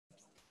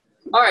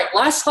All right,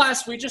 last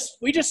class we just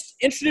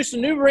introduced a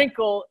new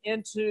wrinkle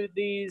into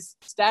these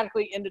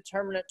statically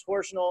indeterminate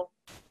torsional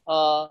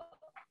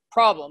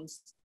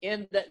problems,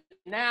 in that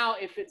now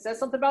if it says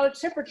something about a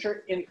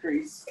temperature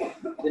increase,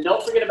 then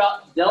don't forget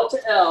about delta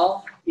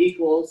L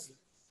equals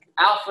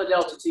alpha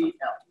delta T L.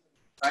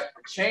 Right?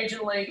 The change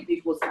in length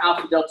equals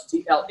alpha delta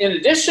T L, in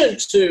addition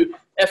to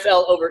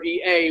FL over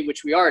EA,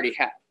 which we already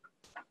have.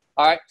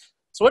 All right,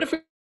 so what if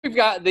we've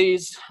got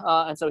these,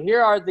 and so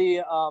here are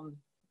the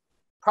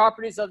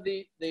properties of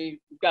we've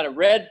got a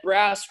red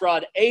brass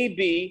rod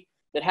AB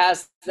that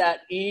has that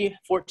E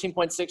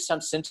 14.6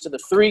 times 10 to the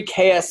 3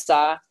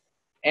 KSI,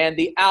 and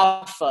the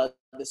alpha,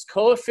 this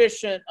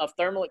coefficient of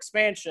thermal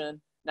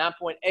expansion,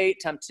 9.8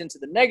 times 10 to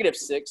the negative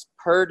 6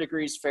 per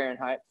degrees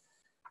Fahrenheit.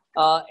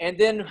 And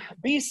then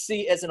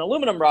BC is an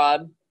aluminum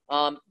rod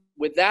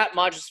with that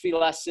modulus of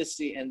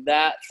elasticity and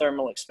that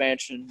thermal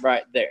expansion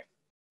right there.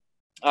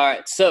 All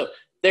right, so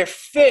they're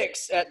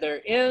fixed at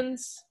their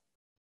ends.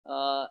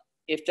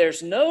 If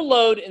there's no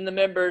load in the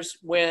members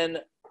when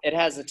it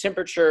has a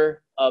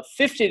temperature of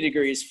 50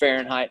 degrees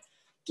Fahrenheit,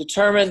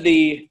 determine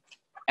the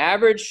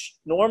average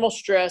normal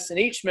stress in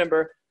each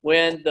member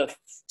when the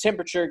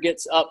temperature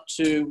gets up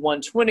to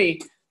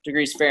 120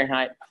 degrees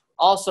Fahrenheit.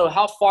 Also,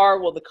 how far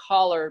will the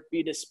collar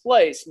be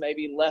displaced,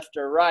 maybe left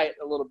or right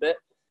a little bit,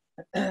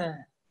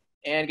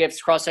 and gives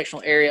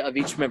cross-sectional area of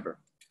each member.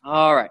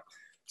 All right,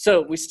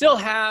 so we still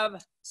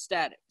have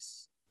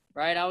statics,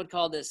 right? I would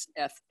call this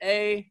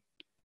FA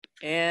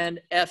and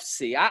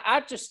FC.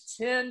 I just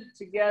tend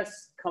to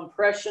guess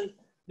compression.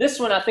 This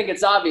one, I think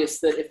it's obvious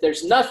that if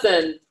there's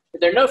nothing, if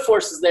there are no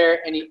forces there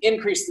and you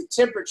increase the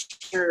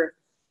temperature,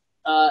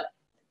 the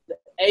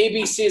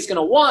ABC is going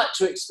to want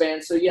to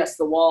expand. So yes,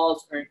 the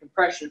walls are in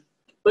compression.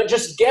 But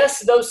just guess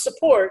those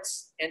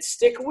supports and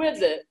stick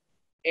with it.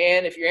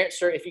 And if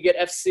you get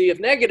FC of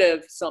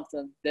negative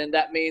something, then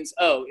that means,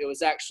 oh, it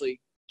was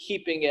actually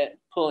keeping it,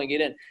 pulling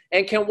it in.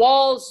 And can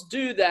walls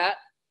do that?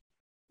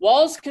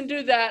 Walls can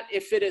do that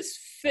if it is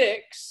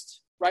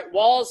fixed, right?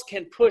 Walls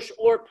can push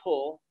or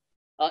pull.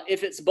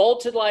 If it's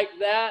bolted like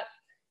that,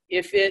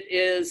 if it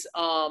is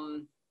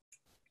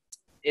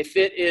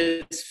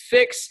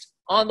fixed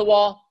on the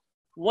wall,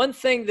 one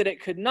thing that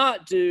it could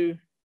not do,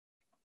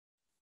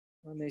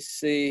 let me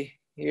see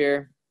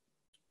here.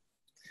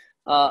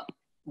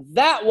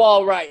 That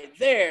wall right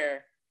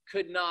there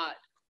could not,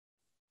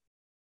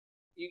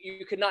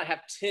 you could not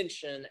have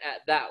tension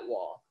at that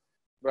wall,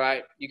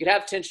 right? You could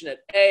have tension at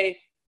A,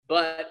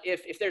 but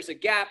if there's a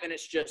gap and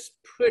it's just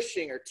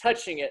pushing or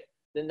touching it,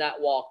 then that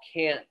wall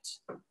can't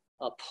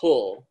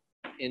pull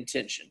in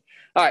tension.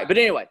 All right, but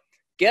anyway,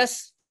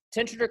 guess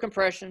tension or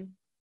compression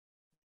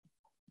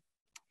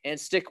and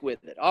stick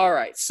with it. All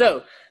right,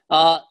 so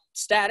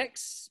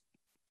statics.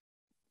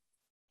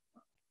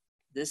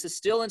 This is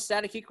still in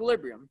static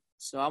equilibrium.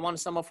 So I want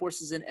to sum of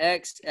forces in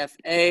X,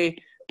 FA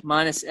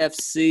minus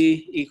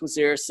FC equals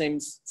 0.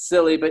 Seems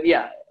silly, but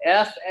yeah,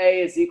 FA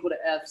is equal to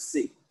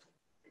FC.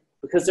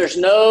 Because there's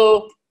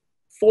no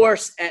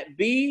force at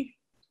B,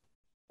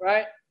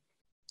 right?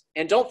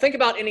 And don't think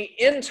about any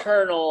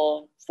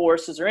internal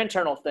forces or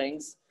internal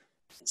things.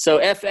 So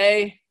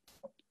FA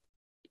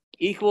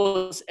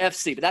equals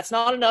FC, but that's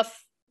not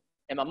enough.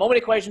 And my moment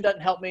equation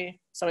doesn't help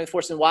me. Summing the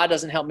force in Y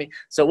doesn't help me.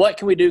 So what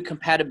can we do?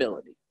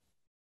 Compatibility.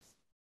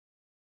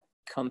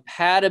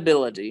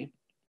 Compatibility.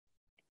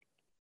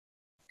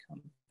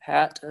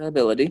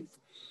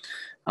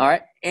 All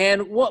right,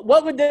 and what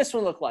would this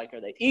one look like?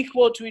 Are they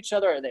equal to each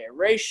other? Are they a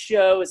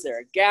ratio? Is there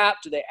a gap?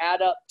 Do they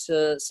add up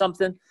to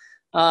something?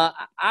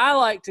 I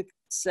like to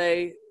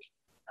say,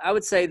 I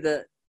would say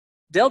the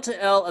delta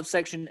L of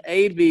section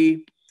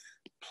AB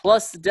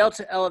plus the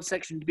delta L of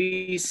section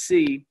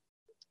BC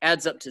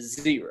adds up to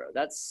 0.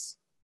 That's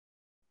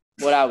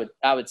what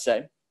I would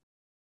say.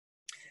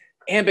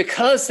 And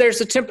because there's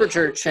a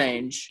temperature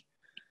change,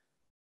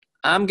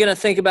 I'm going to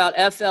think about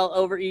FL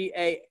over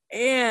EA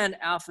and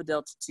alpha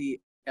delta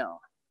TL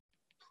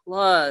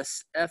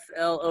plus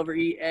FL over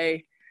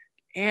EA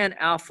and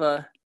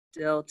alpha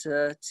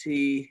delta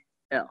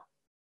TL.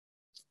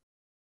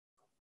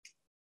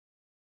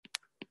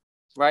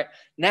 Right?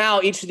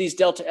 Now each of these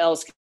delta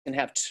L's can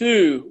have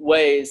two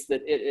ways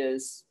that it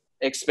is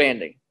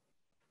expanding.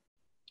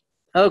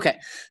 Okay,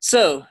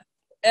 so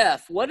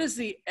F, what is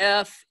the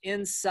F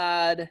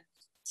inside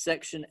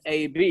section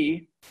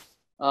AB?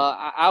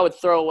 I would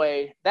throw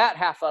away that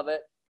half of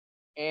it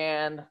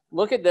and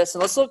look at this,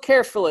 and let's look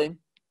carefully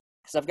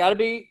because I've got to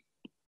be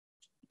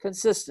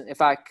consistent.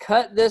 If I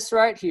cut this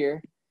right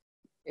here,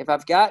 if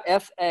I've got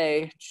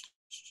FA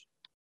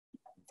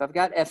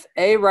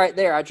right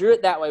there, I drew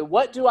it that way.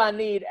 What do I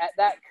need at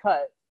that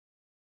cut?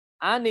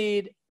 I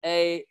need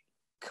a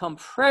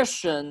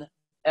compression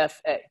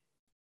FA,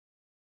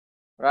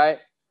 right?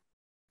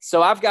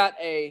 So I've got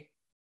a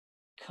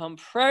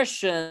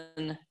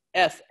compression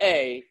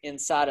FA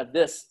inside of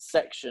this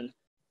section.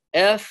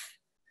 FL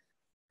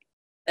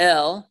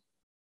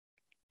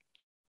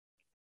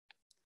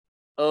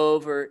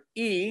over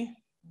E.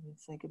 Let me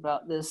think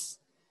about this.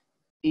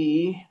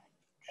 E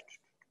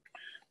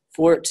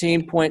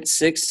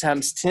 14.6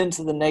 times 10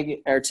 to the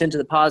negative, or 10 to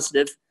the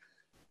positive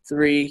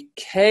 3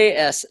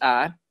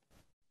 KSI.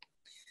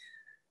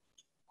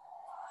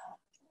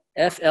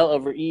 FL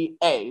over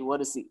EA.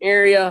 What is the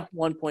area?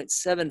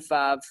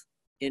 1.75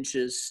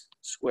 inches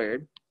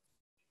squared.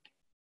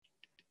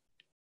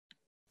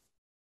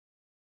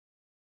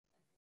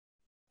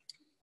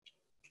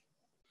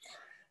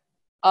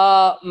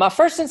 My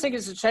first instinct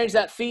is to change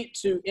that feet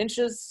to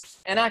inches,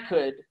 and I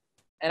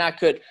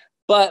could.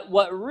 But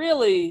what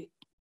really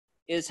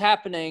is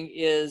happening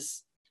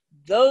is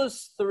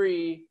those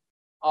three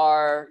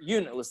are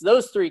unitless.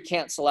 Those three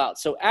cancel out.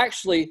 So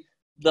actually,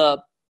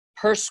 the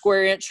per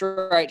square inch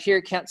right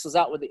here cancels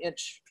out with the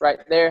inch right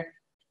there.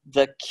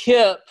 The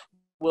kip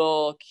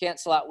will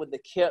cancel out with the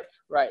kip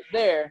right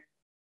there.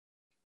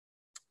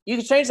 You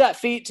can change that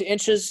feet to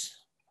inches,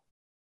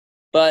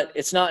 but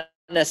it's not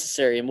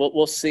necessary, and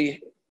we'll see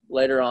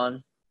later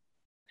on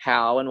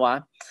how and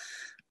why.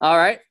 All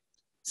right,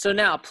 so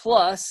now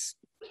plus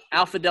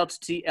alpha delta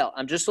TL.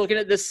 I'm just looking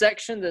at this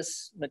section,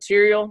 this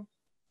material.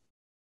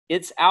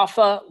 Its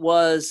alpha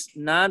was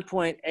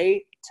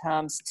 9.8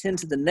 times 10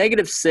 to the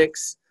negative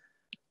 6.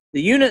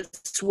 The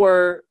units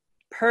were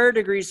per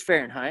degrees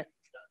Fahrenheit.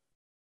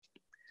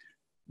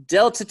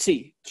 Delta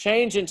T,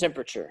 change in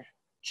temperature.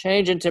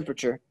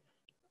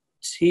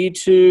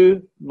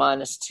 T2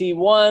 minus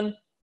T1,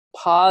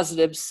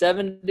 positive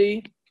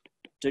 70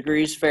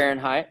 degrees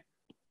Fahrenheit.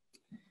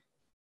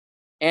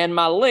 And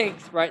my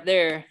length right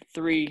there,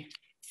 3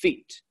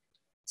 feet.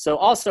 So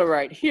also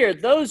right here,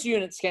 those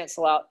units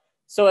cancel out.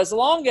 So as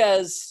long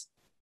as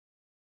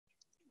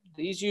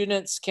these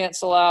units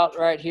cancel out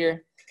right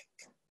here,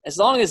 as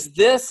long as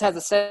this has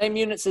the same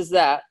units as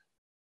that,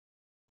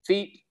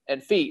 feet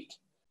and feet,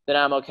 then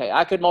I'm okay.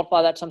 I could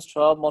multiply that times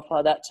 12,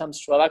 multiply that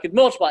times 12. I could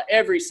multiply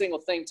every single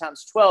thing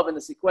times 12 in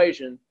this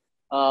equation,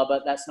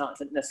 but that's not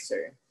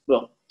necessary.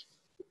 Will.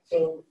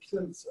 So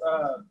since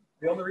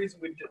the only reason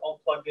we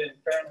all plugged in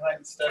Fahrenheit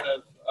instead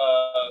of,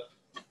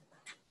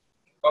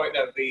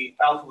 the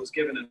alpha was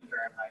given in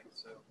Fahrenheit,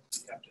 so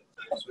you have to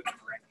switch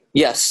around.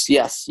 Yes,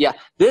 yeah.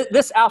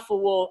 This alpha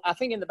will, I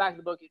think in the back of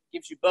the book, it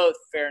gives you both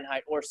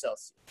Fahrenheit or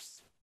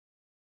Celsius.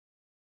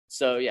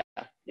 So yeah,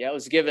 it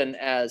was given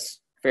as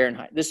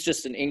Fahrenheit. This is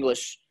just an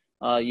English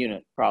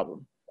unit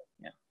problem.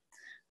 Yeah.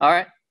 All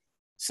right.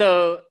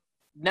 So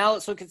now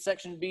let's look at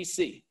section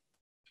BC.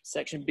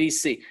 Section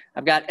BC.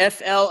 I've got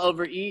FL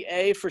over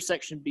EA for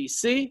section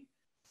BC.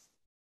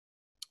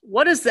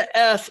 What is the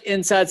F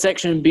inside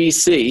section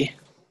BC?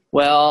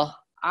 Well,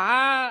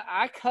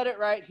 I cut it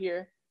right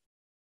here.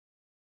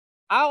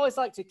 I always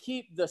like to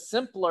keep the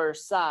simpler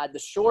side, the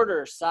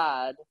shorter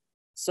side.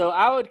 So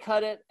I would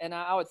cut it and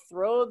I would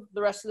throw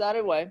the rest of that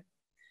away.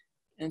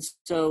 And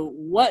so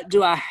what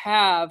do I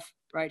have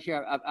right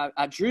here?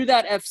 I drew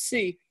that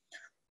FC.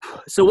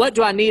 So what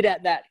do I need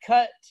at that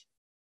cut?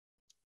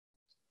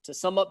 To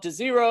sum up to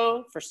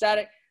 0 for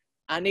static,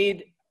 I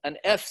need an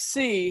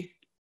FC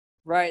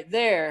right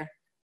there,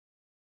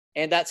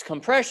 and that's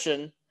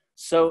compression.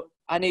 So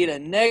I need a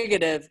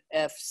negative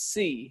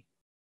FC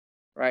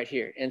right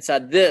here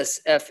inside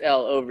this FL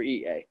over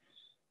EA.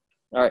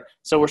 All right,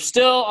 so we're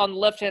still on the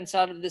left-hand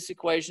side of this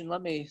equation.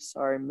 Let me,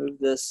 move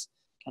this,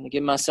 kind of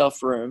give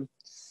myself room.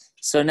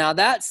 So now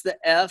that's the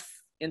F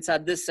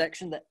inside this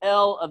section. The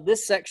L of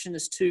this section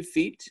is 2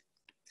 feet.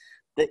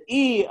 The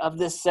E of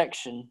this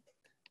section,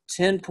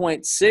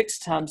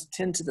 10.6 times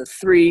 10 to the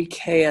 3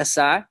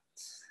 KSI.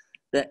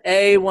 The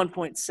A,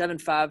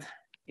 1.75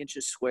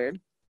 inches squared.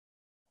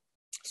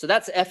 So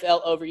that's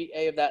FL over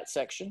EA of that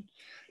section,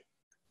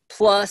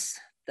 plus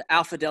the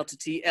alpha delta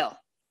TL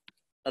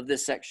of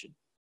this section.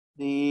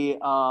 The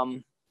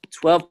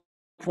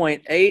 12.8,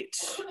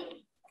 let's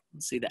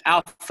see, the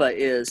alpha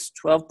is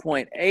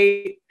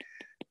 12.8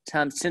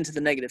 times 10 to the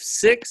negative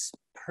 6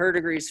 per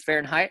degrees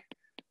Fahrenheit,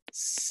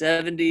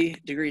 70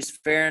 degrees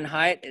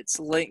Fahrenheit. Its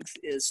length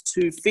is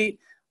 2 feet.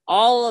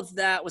 All of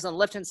that was on the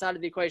left-hand side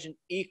of the equation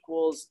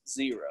equals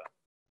 0.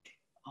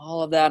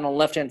 All of that on the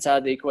left-hand side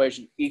of the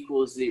equation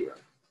equals 0.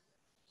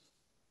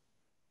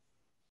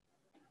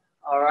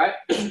 All right.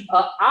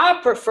 I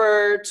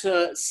prefer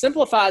to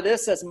simplify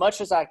this as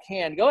much as I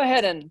can. Go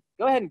ahead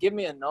and give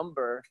me a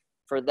number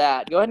for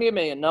that. Go ahead and give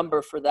me a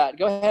number for that.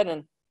 Go ahead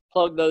and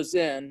plug those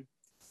in,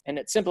 and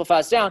it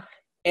simplifies down.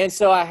 And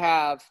so I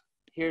have,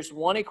 here's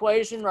one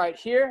equation right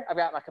here. I've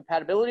got my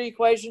compatibility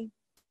equation,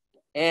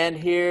 and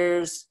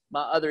here's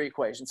my other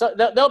equation. So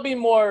they'll be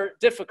more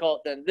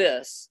difficult than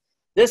this.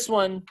 This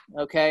one,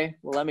 okay,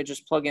 well, let me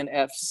just plug in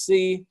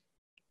FC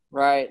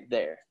right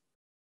there.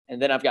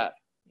 And then I've got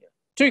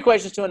 2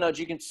 equations to a node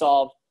you can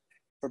solve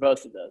for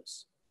both of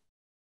those.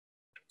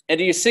 And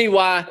do you see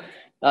why?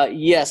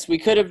 Yes, we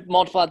could have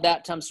multiplied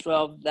that times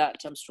 12,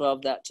 that times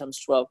 12, that times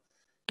 12,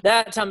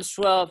 that times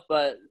 12,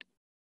 but,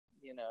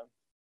 you know,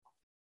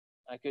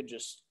 I could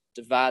just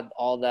divide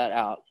all that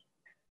out.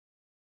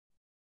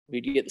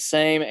 We'd get the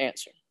same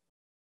answer.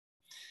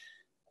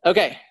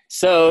 Okay,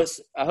 so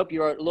I hope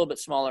you are a little bit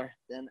smaller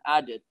than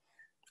I did.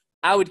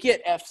 I would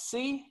get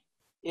FC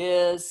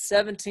is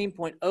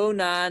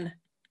 17.09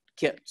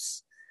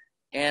 kips.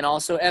 and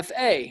also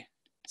FA,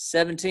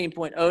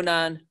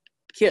 17.09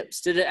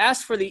 kips. Did it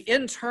ask for the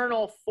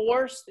internal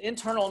force, the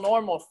internal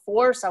normal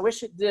force? I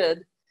wish it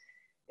did.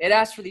 It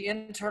asked for the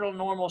internal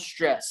normal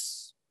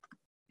stress.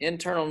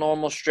 Internal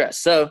normal stress.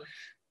 So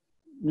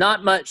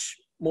not much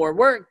more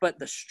work, but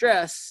the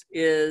stress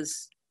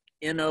is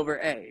N over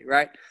A,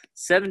 right?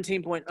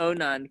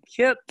 17.09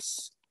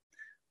 kips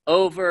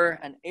over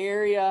an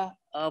area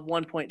of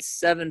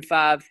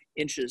 1.75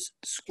 inches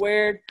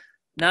squared,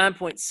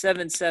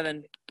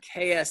 9.77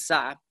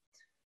 KSI.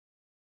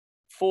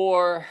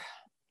 For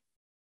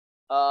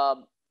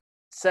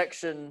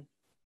section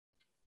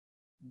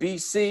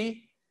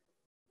BC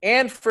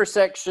and for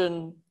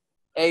section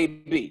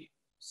AB.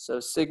 So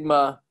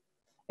sigma,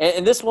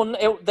 and this one,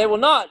 they will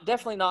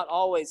definitely not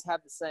always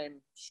have the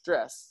same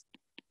stress,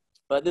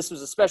 but this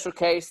was a special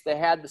case. They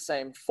had the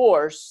same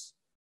force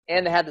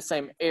and they had the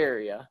same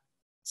area.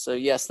 So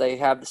yes, they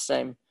have the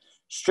same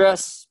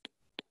stress.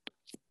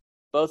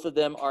 Both of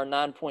them are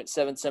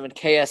 9.77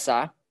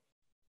 KSI.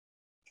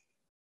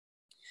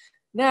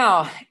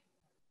 Now,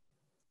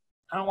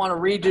 I don't want to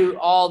redo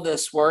all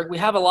this work. We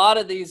have a lot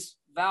of these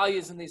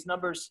values and these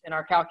numbers in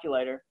our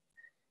calculator.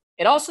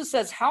 It also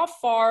says, how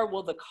far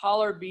will the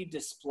collar be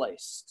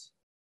displaced?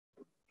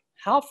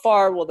 How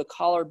far will the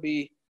collar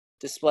be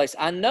displaced?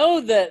 I know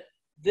that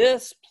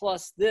this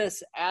plus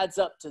this adds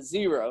up to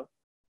 0,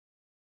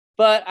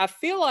 but I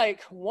feel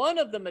like one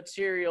of the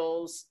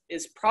materials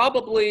is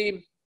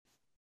probably,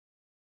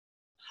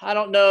 I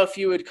don't know if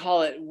you would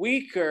call it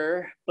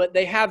weaker, but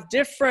they have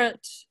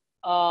different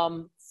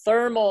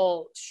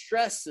thermal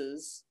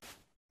stresses.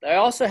 They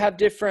also have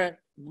different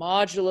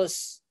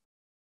moduli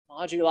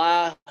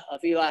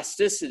of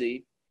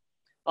elasticity.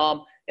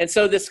 And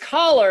so this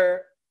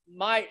collar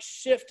might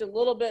shift a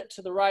little bit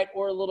to the right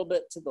or a little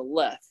bit to the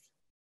left.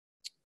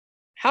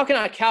 How can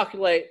I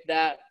calculate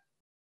that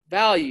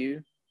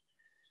value?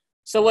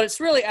 So what it's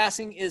really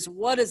asking is,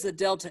 what is the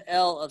delta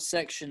L of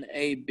section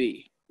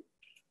AB?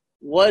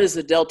 What is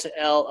the delta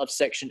L of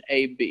section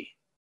AB?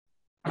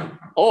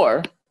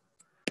 Or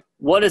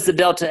what is the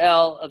delta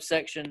L of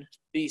section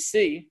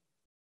BC?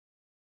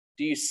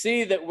 Do you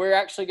see that we're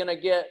actually going to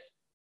get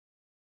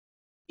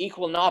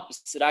equal and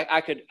opposite?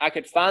 I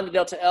could find the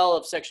delta L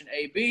of section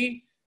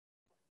AB,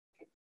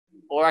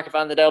 or I could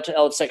find the delta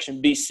L of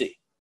section BC.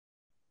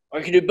 Or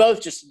you can do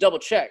both just to double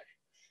check.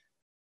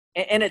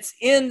 And it's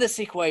in this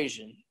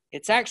equation.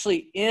 It's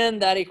actually in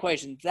that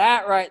equation.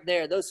 That right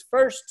there, those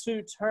first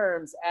two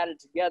terms added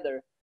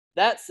together,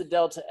 that's the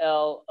delta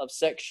L of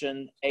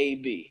section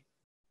AB.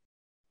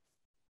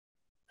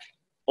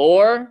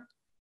 Or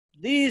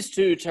these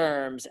two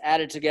terms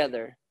added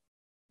together,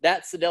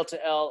 that's the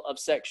delta L of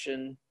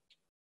section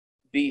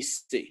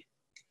BC.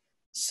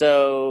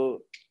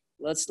 So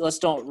let's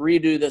don't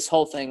redo this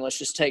whole thing. Let's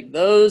just take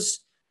those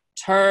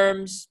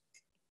terms.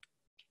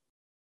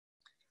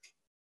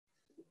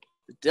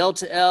 The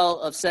delta L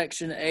of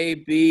section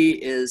AB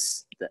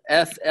is the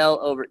FL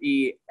over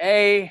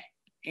EA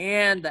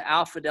and the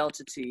alpha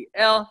delta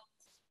TL,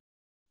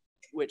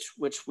 which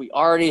we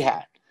already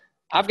had.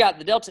 I've got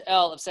the delta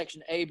L of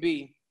section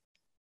AB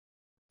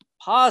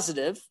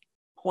positive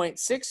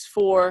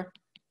 0.64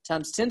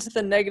 times 10 to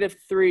the negative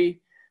 3.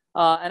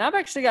 And I've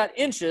actually got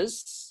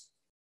inches,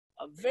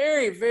 a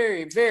very,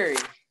 very, very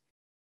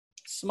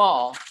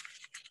small.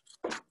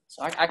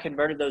 So I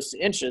converted those to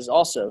inches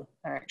also,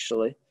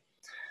 actually.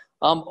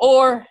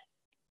 Or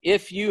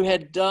if you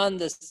had done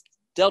this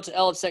delta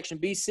L of section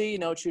BC, you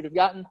know what you'd have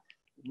gotten?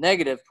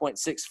 Negative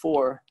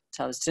 0.64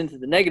 times 10 to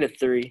the negative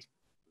 3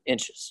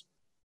 inches.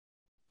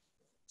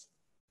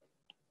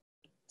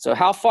 So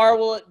how far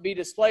will it be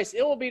displaced?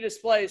 It will be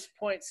displaced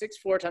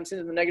 0.64 times 10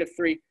 to the negative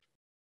 3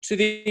 to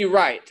the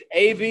right.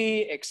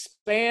 AB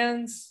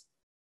expands,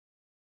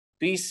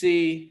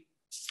 BC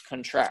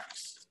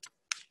contracts.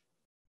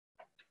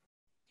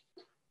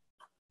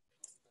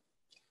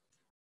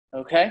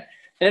 Okay?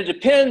 And it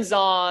depends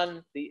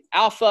on the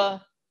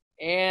alpha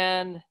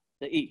and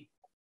the E.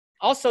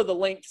 Also the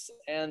lengths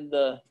and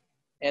the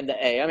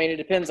A. I mean, it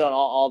depends on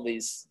all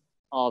these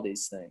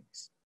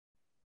things.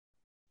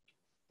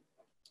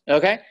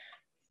 Okay?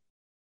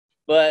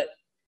 But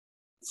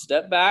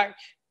step back,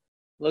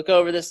 look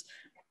over this.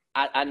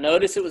 I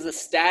noticed it was a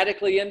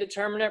statically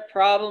indeterminate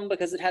problem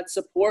because it had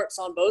supports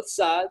on both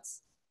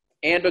sides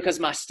and because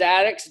my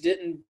statics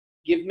didn't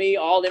give me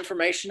all the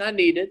information I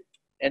needed.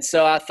 And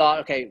so I thought,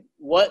 okay,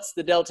 what's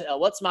the delta L?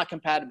 What's my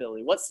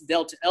compatibility? What's the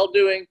delta L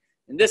doing?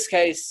 In this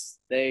case,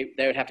 they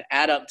would have to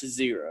add up to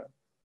 0.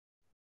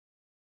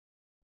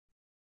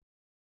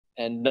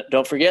 And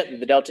don't forget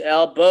the delta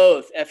L,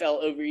 both FL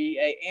over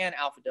EA and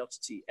alpha delta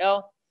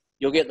TL.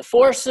 You'll get the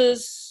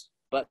forces,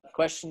 but the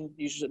question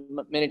usually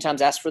many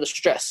times asks for the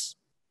stress.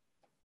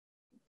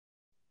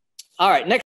 All right, next.